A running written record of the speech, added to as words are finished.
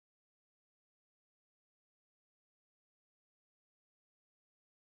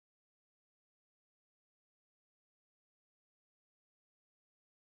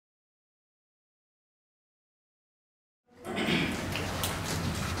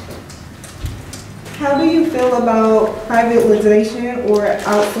How do you feel about privatization or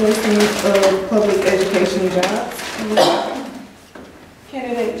outsourcing of public education jobs?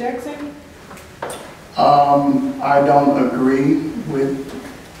 Candidate Jackson? I don't agree with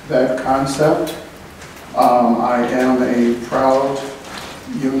that concept. I am a proud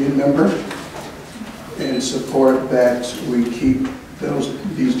union member and support that we keep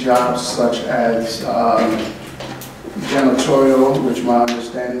these jobs such as janitorial, which my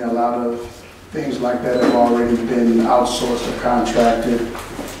understanding a lot of things like that have already been outsourced or contracted.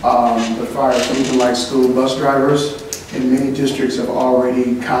 As far as even like school bus drivers, in many districts have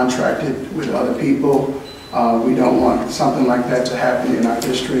already contracted with other people. We don't want something like that to happen in our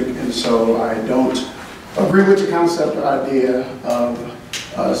district, and so I don't agree with the concept or idea of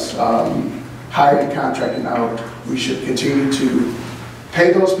us hiring and contracting out. We should continue to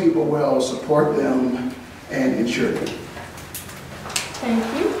pay those people well, support them, and insure them. Thank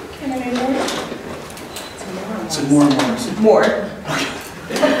you. Candidate Moore? More.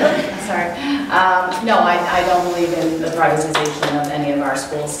 Sorry. No, I don't believe in the privatization of any of our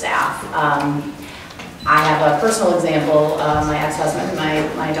school staff. I have a personal example. My ex-husband,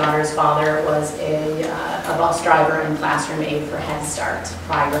 my daughter's father, was a bus driver and classroom aide for Head Start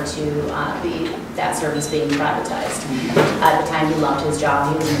prior to that service being privatized. At the time, he loved his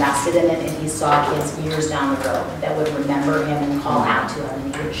job. He was invested in it, and he saw kids years down the road that would remember him and call out to him,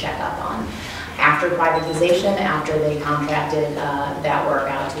 and he would check up on. After privatization, after they contracted that work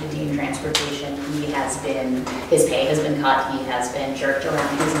out to Dean Transportation, his pay has been cut, he has been jerked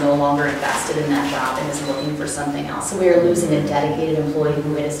around, he's no longer invested in that job and is looking for something else. So we are losing a dedicated employee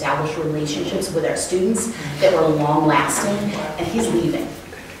who had established relationships with our students that were long lasting, and he's leaving.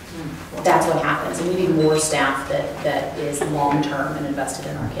 That's what happens, and we need more staff that is long term and invested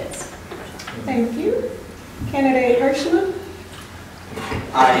in our kids. Thank you. Candidate Hirschman?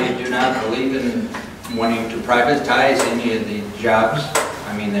 I do not believe in wanting to privatize any of the jobs.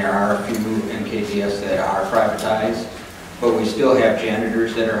 I mean, there are a few in KPS that are privatized, but we still have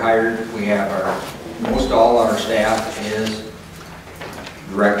janitors that are hired. We have most all our staff is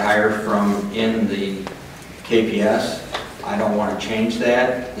direct hire from in the KPS. I don't want to change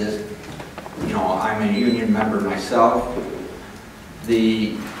that. I'm a union member myself.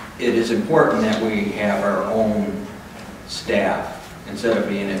 It is important that we have our own staff instead of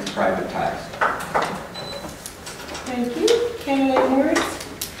being privatized. Thank you. Candidate Morris?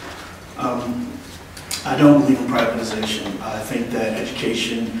 I don't believe in privatization. I think that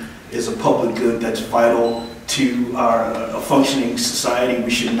education is a public good that's vital to a functioning society.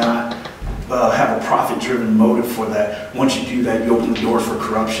 We should not have a profit-driven motive for that. Once you do that, you open the door for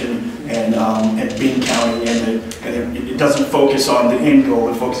corruption and bean counting, and it doesn't focus on the end goal.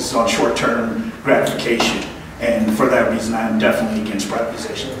 It focuses on short-term gratification. And for that reason, I am definitely against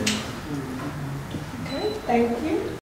privatization. Okay, thank you.